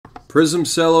Prizm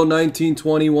Cello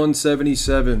 1920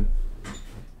 177.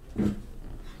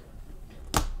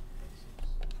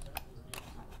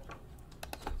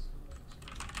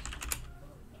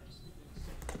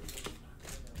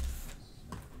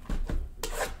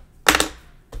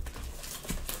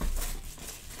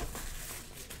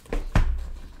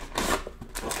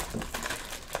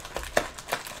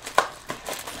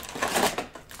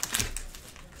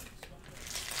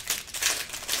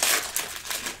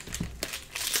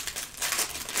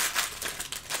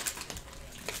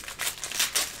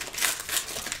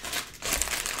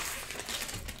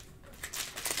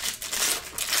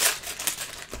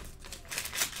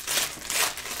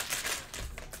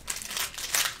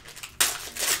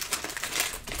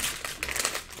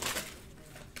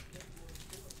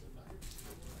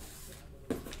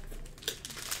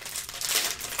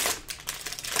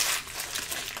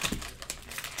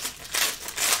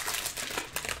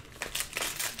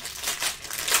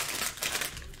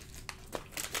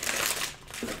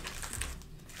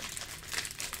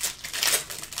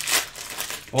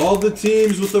 All the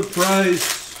teams with a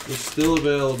price are still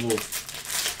available.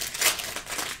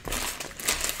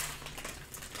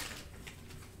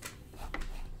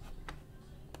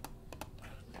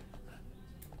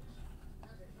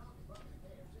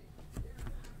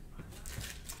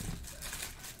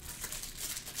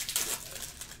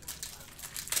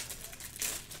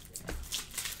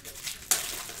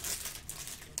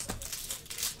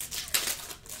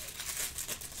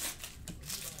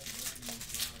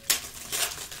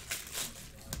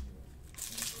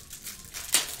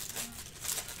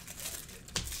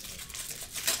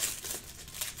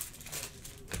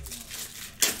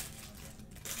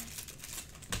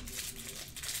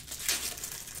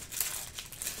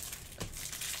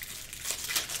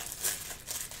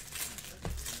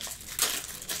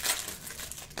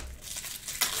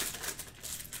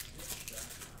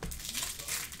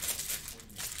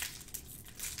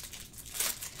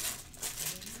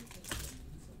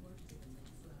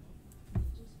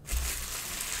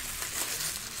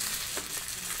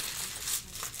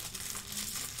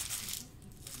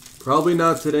 Probably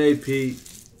not today, Pete.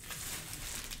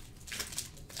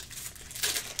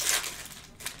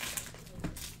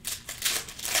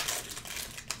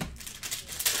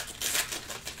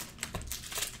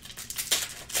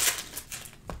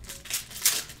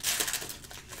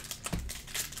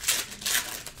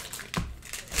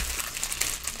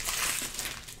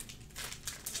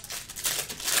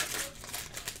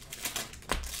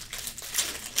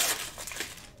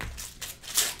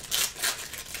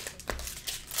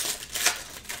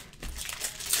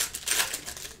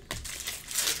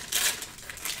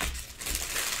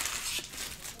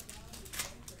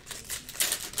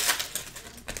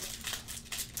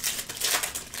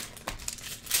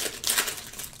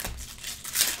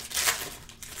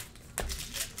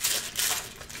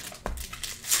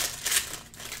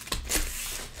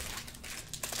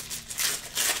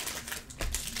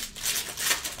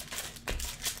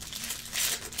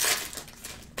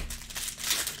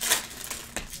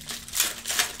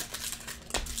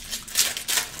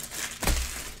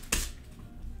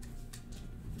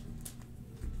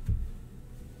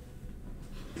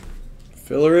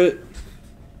 Filler it.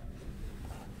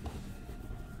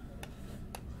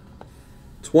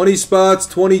 20 spots,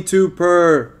 22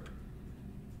 per.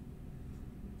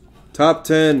 Top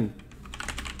 10.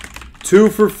 2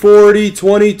 for 40,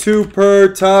 22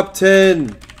 per. Top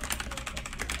 10.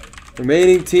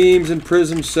 Remaining teams in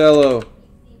Prizm Cello.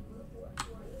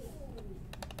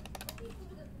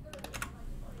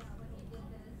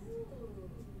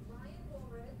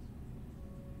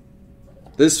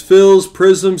 This fills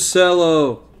Prizm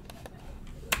Cello.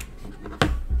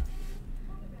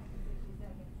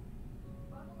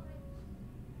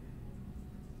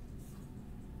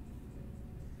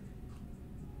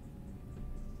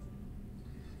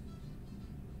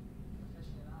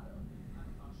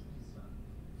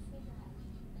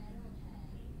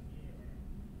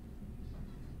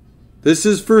 This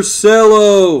is for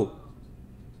Cello.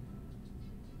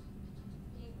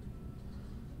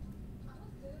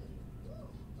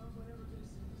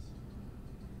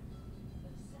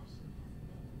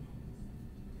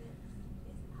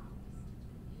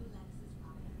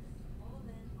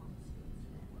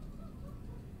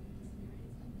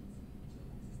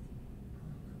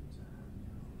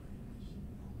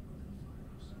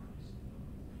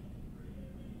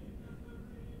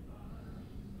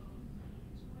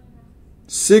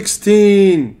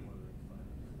 $16.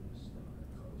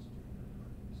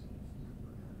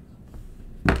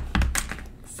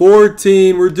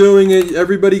 $14. We're doing it.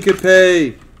 Everybody could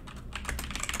pay.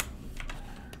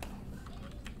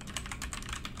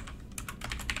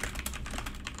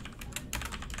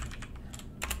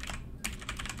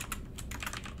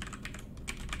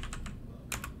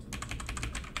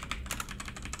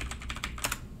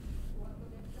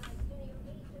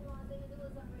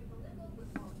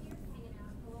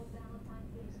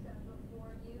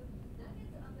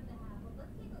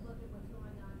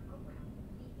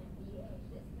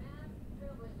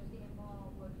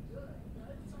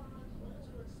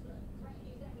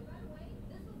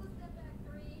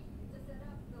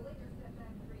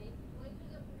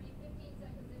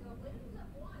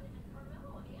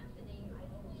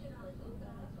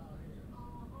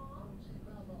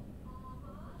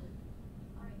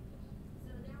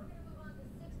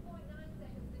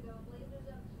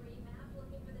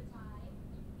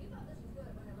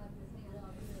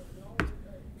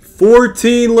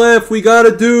 14 left. We got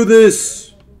to do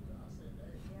this.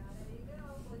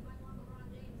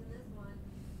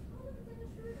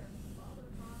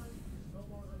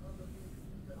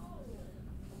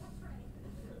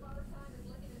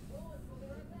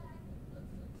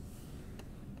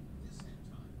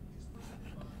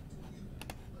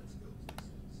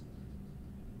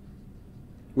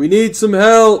 We need some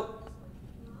help.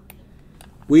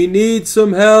 We need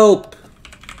some help.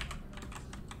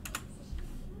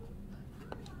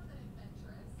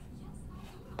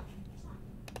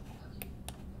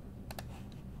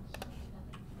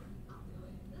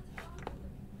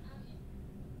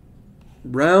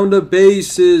 Round of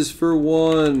bases for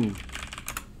one.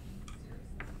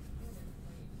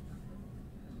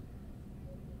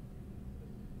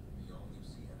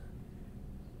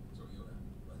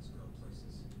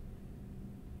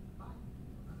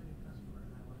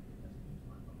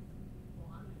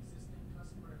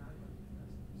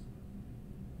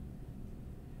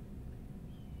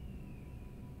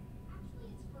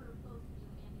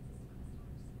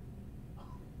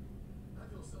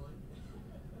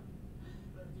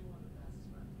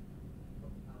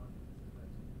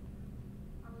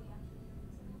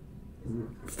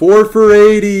 Four for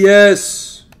 80,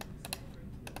 yes.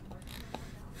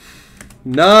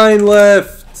 9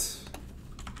 left.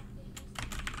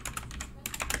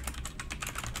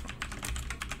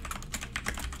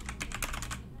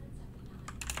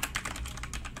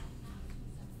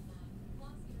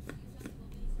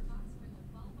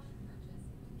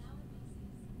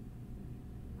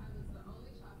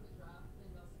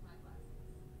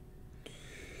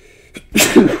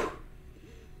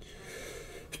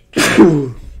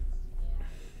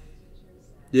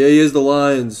 Yeah, he is the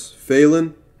Lions.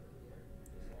 Phelan?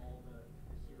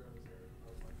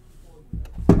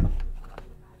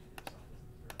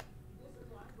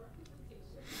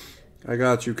 I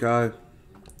got you, Kai.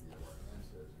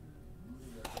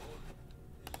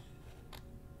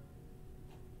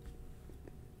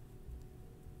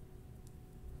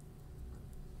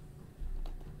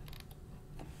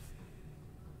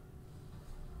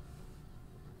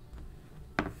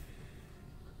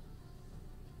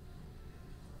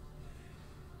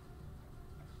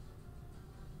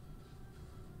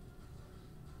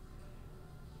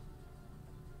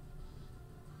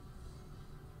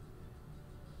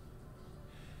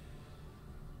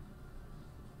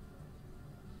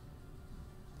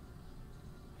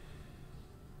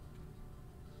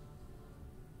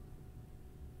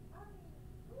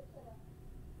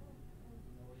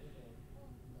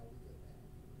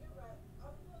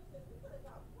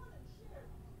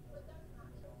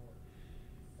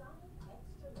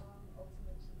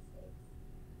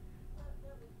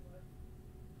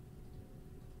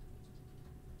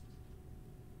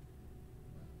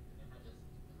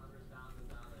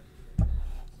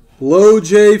 Low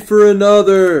J for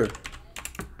another.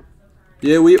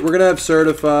 Yeah, we're going to have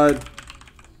certified.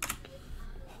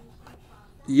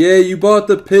 Yeah, you bought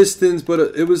the Pistons, but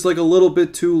it was like a little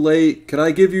bit too late. Can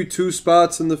I give you 2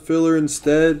 spots in the filler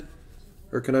instead?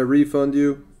 Or can I refund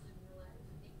you?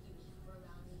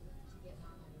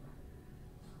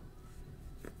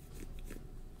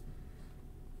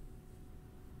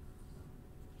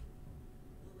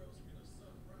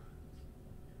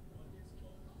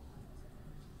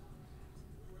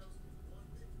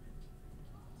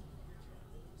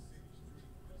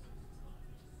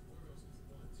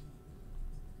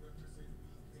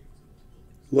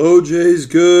 Low J's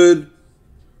good.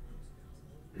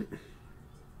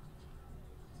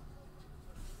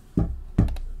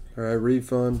 Alright,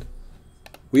 refund.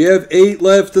 We have 8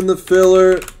 left in the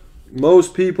filler.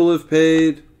 Most people have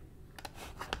paid.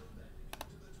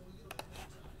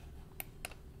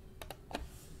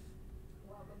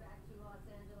 Welcome back to Los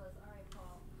Angeles. All right,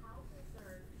 Paul. How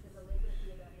concerned should the Lakers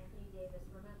be about Anthony Davis?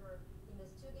 Remember, he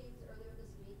missed 2 games earlier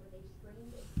this week when they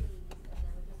strained Achilles, and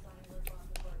then we just saw him limp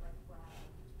off the court like crap.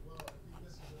 Well, if he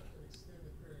misses an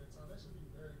extended period of time, that should be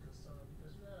very concerning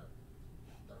because you have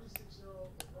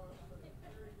 36-year-old LeBron going to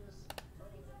carry this. But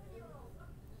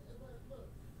look,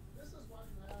 this is why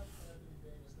you have Anthony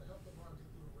Davis to help LeBron get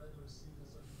through the regular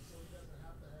season so he doesn't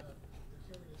have to have to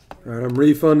carry this. All right, I'm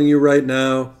refunding you right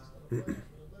now. But it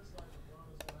looks like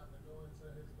LeBron is going to have to go into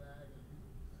his bag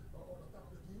or the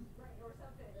fountain of youth Or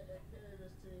something. and carry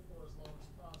this team for as long as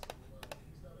possible. But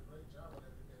he's done a great job with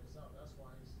Anthony Davis out. That's why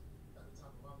he's at the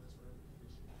top of my list for MVP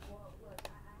this year. Well, look,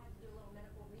 I had to do a little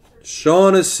medical research.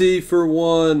 Shaughnessy for 1.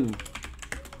 Worse,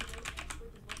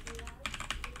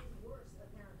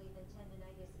 apparently, than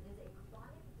tendinitis. It is a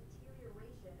chronic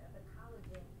deterioration of the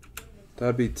collagen in the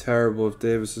That'd be terrible if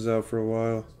Davis is out for a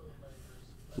while.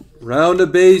 Round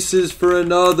of bases for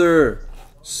another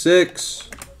 6.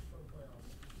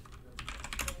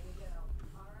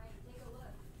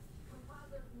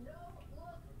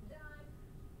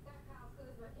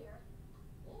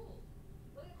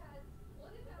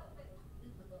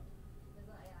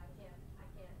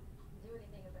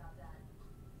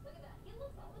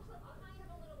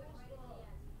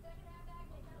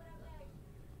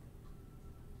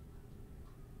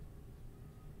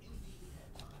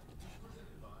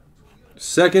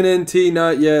 Second NT,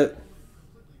 not yet.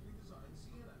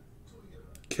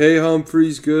 K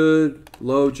Humphrey's good.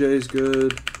 Low J's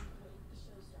good.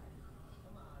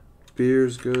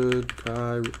 Beer's good.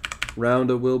 Kai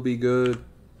Rounda will be good.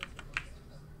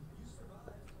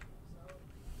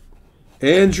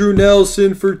 Andrew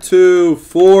Nelson for 2.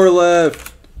 4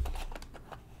 left.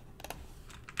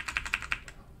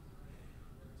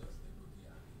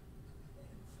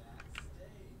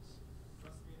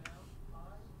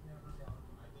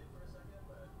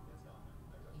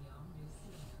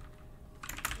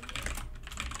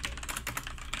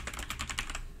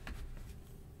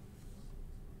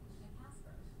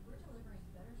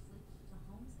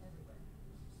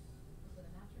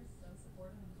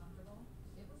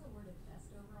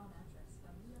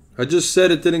 I just said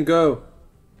it didn't go.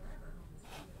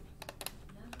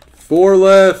 4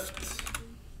 left.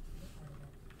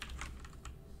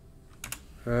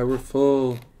 Alright, we're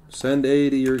full. Send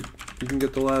 80 or you can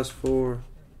get the last 4.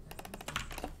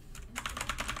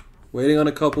 Waiting on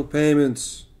a couple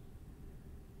payments.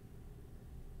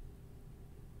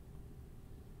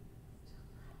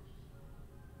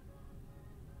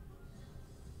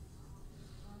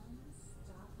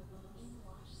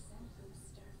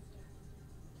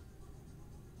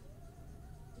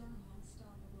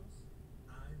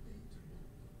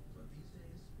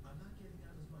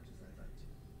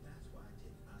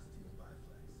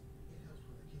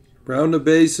 Round of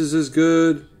bases is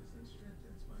good.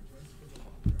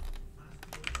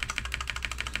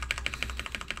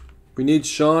 We need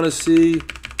Shaughnessy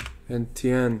and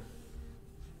Tien.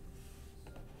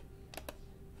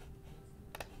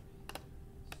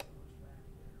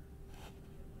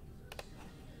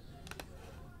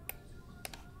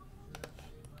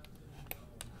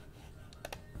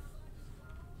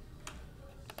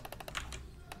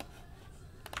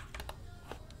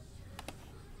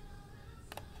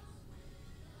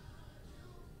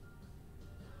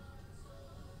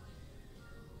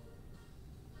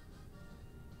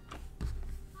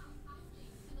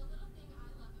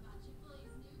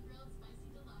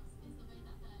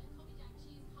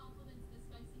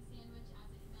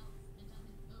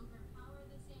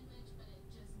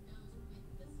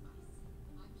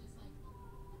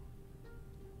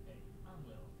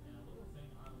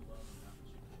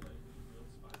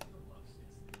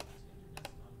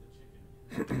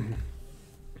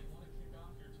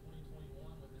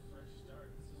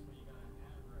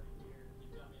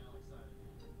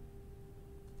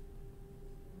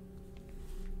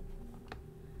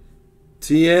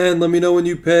 Tien, let me know when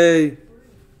you pay.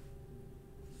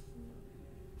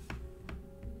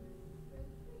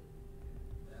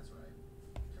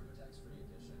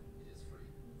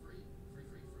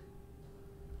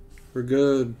 We're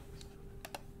good.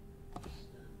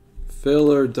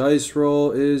 Filler dice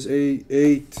roll is a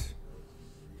 8.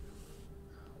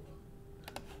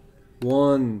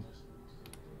 1,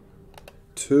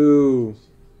 2,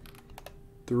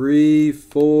 3,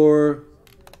 4,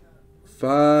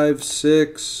 5,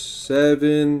 6,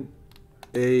 7,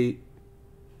 8.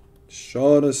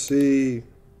 Shaughnessy.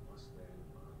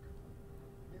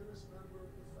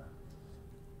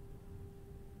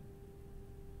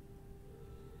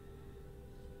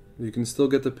 You can still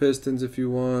get the Pistons if you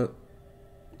want.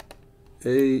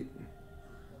 8.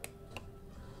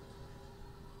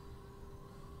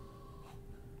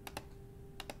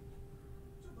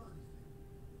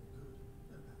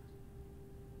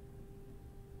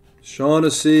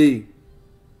 Shaughnessy.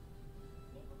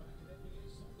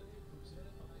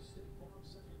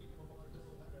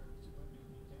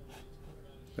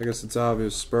 I guess it's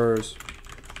obvious. Spurs.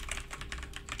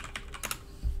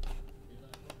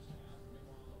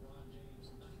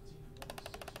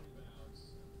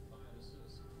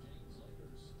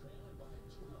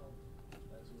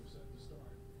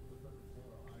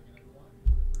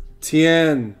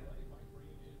 Tien.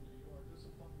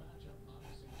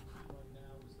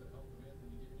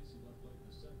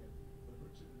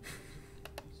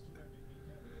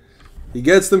 He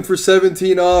gets them for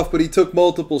 17 off, but he took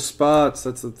multiple spots.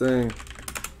 That's the thing.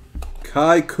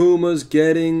 Kai Kuma's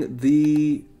getting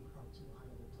the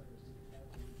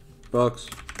Bucks.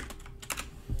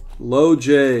 Low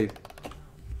J.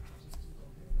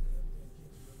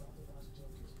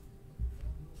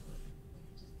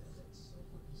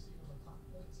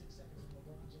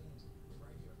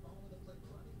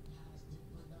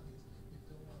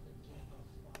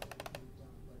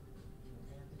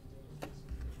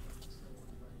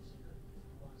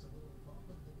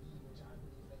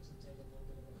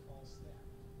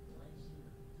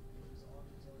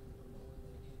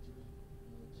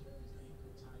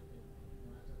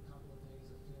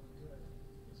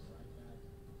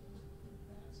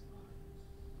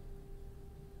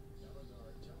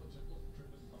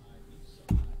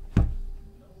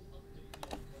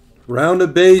 Round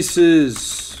of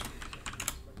bases.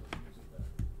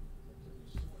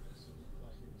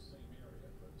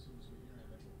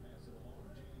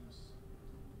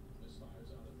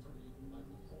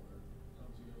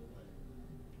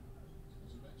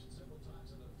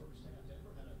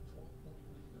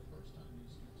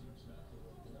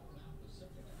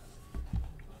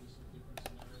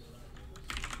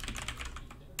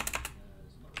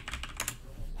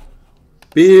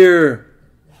 Beer.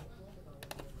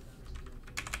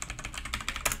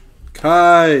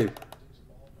 Kai. Let's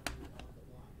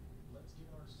get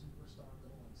our superstar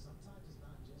going. Sometimes it's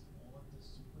not just on the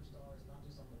superstar, it's not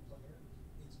just on the player,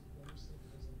 it's forcing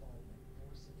his involvement,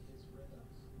 forcing his rhythm,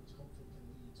 which hopefully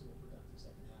can lead to a productive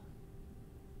second half.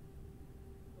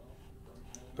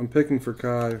 I'm picking for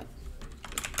Kai.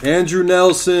 Andrew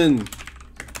Nelson.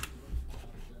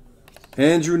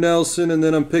 Andrew Nelson, and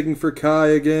then I'm picking for Kai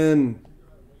again.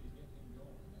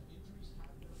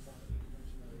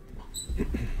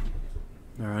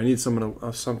 All right, I need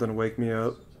something to wake me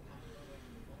up.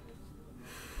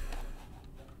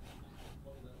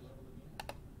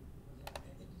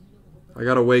 I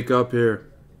gotta wake up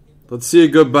here. Let's see a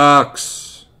good box.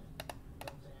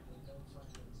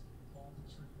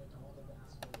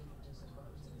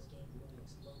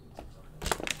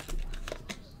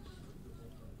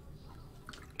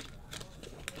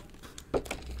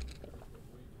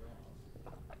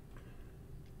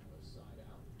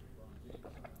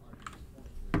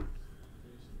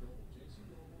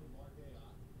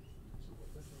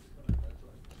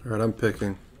 All right, I'm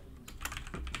picking.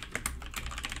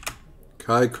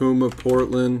 Kai Kuma,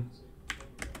 Portland.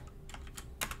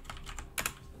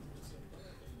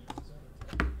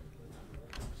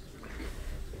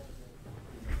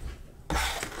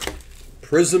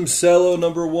 Prizm Cello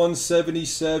number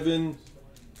 177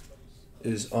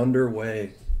 is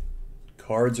underway.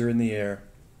 Cards are in the air.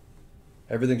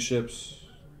 Everything ships.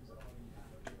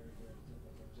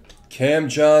 Cam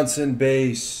Johnson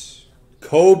base.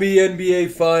 Kobe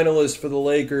NBA finalist for the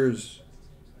Lakers.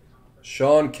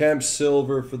 Sean Kemp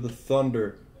silver for the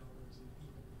Thunder.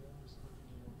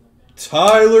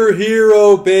 Tyler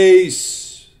Hero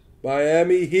base.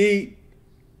 Miami Heat.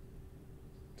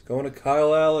 It's going to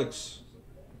Kyle Alex.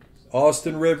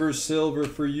 Austin Rivers silver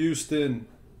for Houston.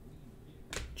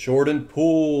 Jordan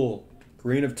Poole.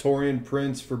 Green of Taurean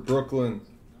Prince for Brooklyn.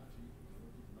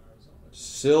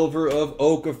 Silver of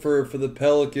Okafor for the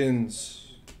Pelicans.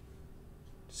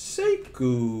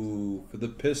 Sekou for the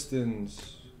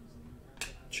Pistons.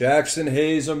 Jackson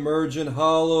Hayes Emergent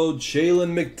Hollow.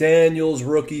 Jalen McDaniels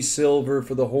rookie silver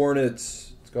for the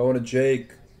Hornets. It's going to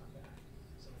Jake.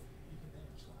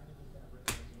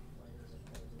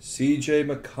 CJ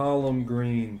McCollum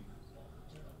green.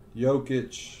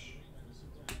 Jokic.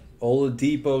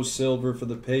 Oladipo silver for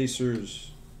the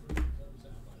Pacers.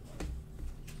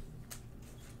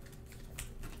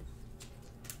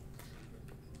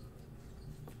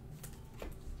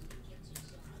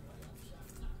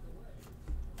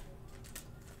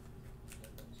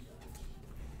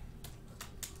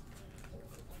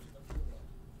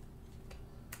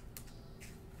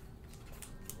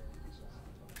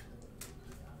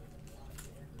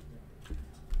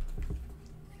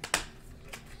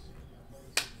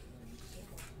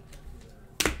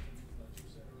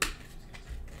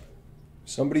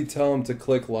 Somebody tell him to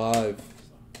click live.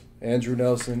 Andrew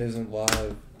Nelson isn't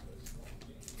live.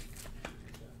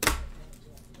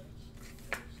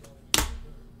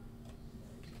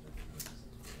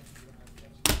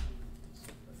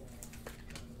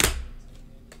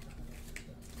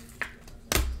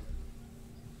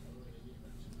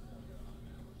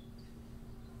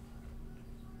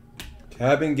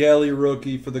 Kabengele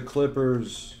rookie for the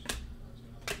Clippers.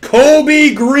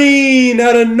 Kobe Green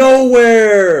out of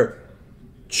nowhere.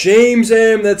 James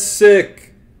M, that's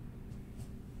sick.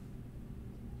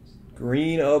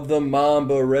 Green of the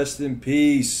Mamba, rest in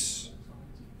peace.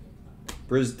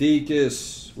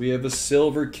 Brizdeikis. We have a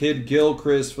silver Kid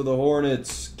Gilchrist for the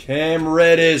Hornets. Cam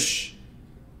Reddish.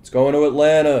 It's going to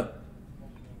Atlanta.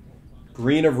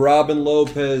 Green of Robin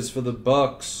Lopez for the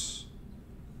Bucks.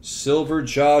 Silver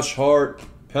Josh Hart,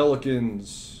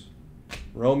 Pelicans.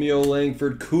 Romeo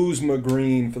Langford Kuzma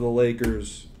green for the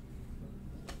Lakers.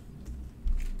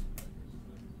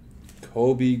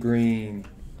 Kobe Green.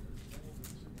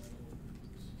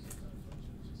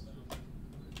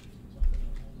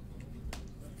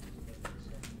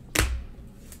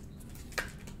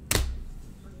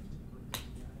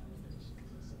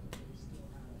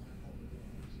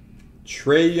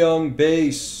 Trae Young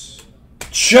base.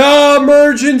 Ja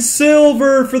Mergent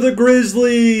silver for the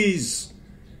Grizzlies.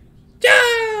 Ja!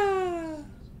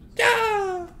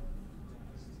 Ja!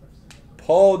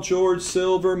 Paul George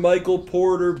silver, Michael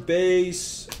Porter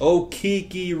base,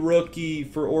 Okiki rookie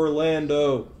for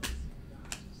Orlando.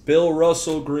 Bill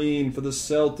Russell green for the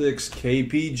Celtics,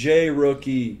 KPJ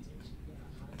rookie.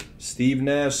 Steve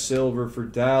Nash silver for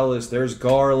Dallas. There's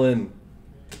Garland.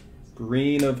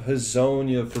 Green of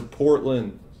Hazonia for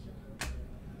Portland.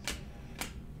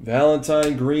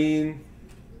 Valentine green.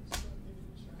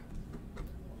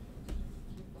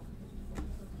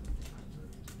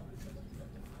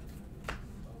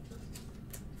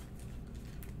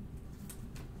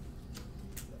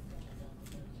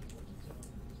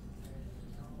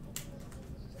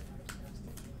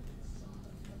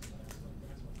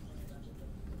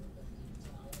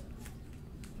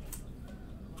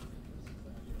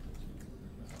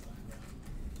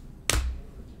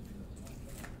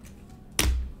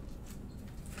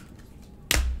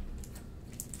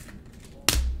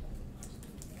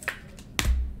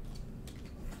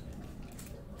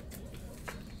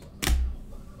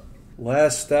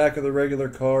 Last stack of the regular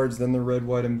cards, then the red,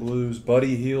 white, and blues.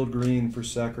 Buddy Hield green for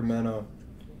Sacramento.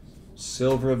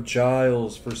 Silver of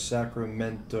Giles for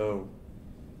Sacramento.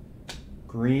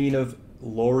 Green of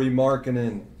Lauri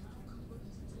Markkanen.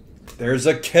 There's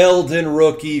a Keldon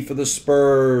rookie for the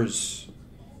Spurs.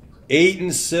 8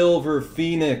 and silver,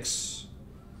 Phoenix.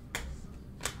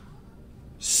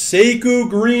 Sekou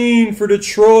green for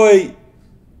Detroit.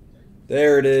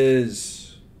 There it is.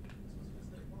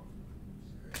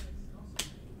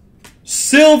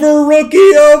 Silver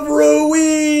rookie of Rui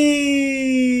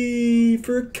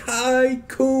for Kai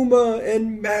Kuma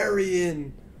and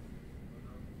Marion.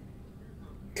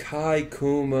 Kai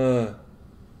Kuma.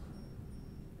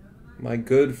 My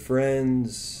good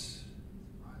friends.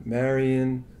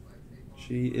 Marion.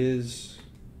 She's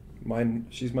my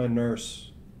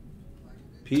nurse.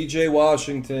 PJ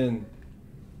Washington.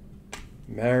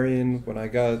 Marion, when I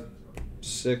got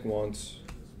sick once,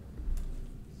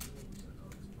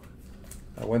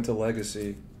 I went to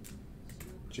Legacy.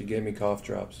 She gave me cough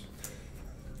drops.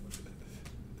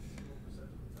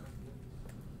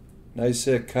 Nice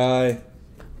hit, Kai.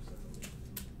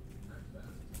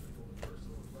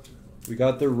 We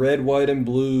got the red, white, and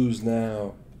blues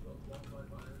now.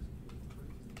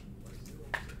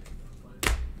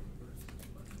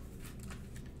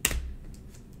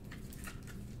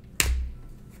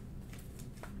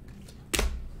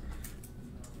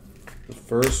 The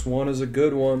first one is a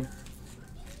good one.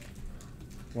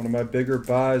 One of my bigger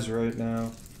buys right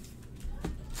now.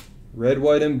 Red,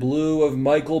 white, and blue of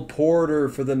Michael Porter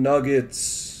for the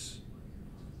Nuggets.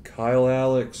 Kyle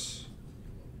Alex.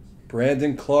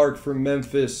 Brandon Clark for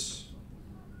Memphis.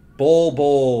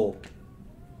 Bol.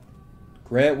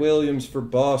 Grant Williams for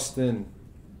Boston.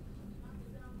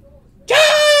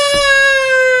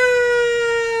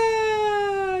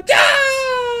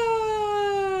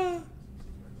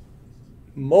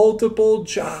 Multiple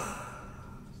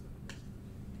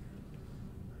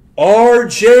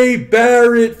RJ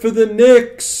Barrett for the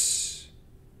Knicks.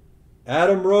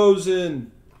 Adam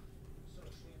Rosen.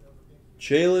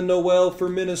 Jalen Noel for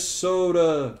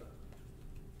Minnesota.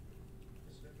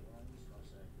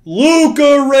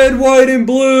 Luka, red, white, and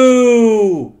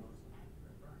blue.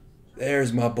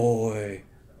 There's my boy.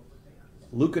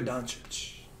 Luka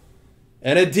Doncic.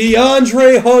 And a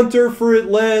DeAndre Hunter for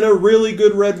Atlanta. Really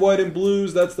good red, white, and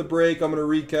blues. That's the break. I'm going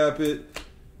to recap it.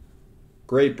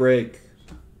 Great break.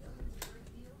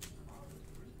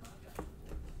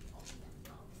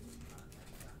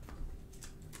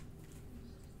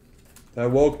 That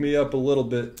woke me up a little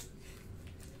bit.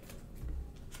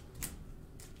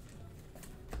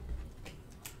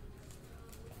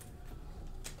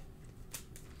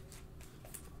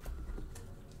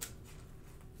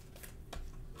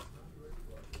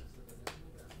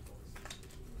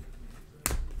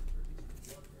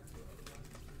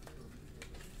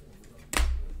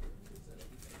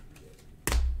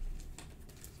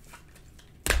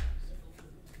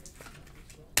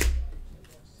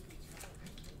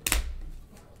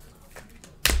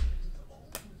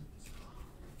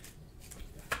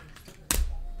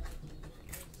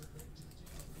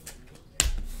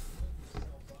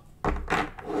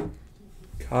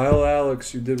 Kyle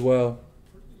Alex, you did well.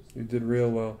 You did real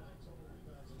well.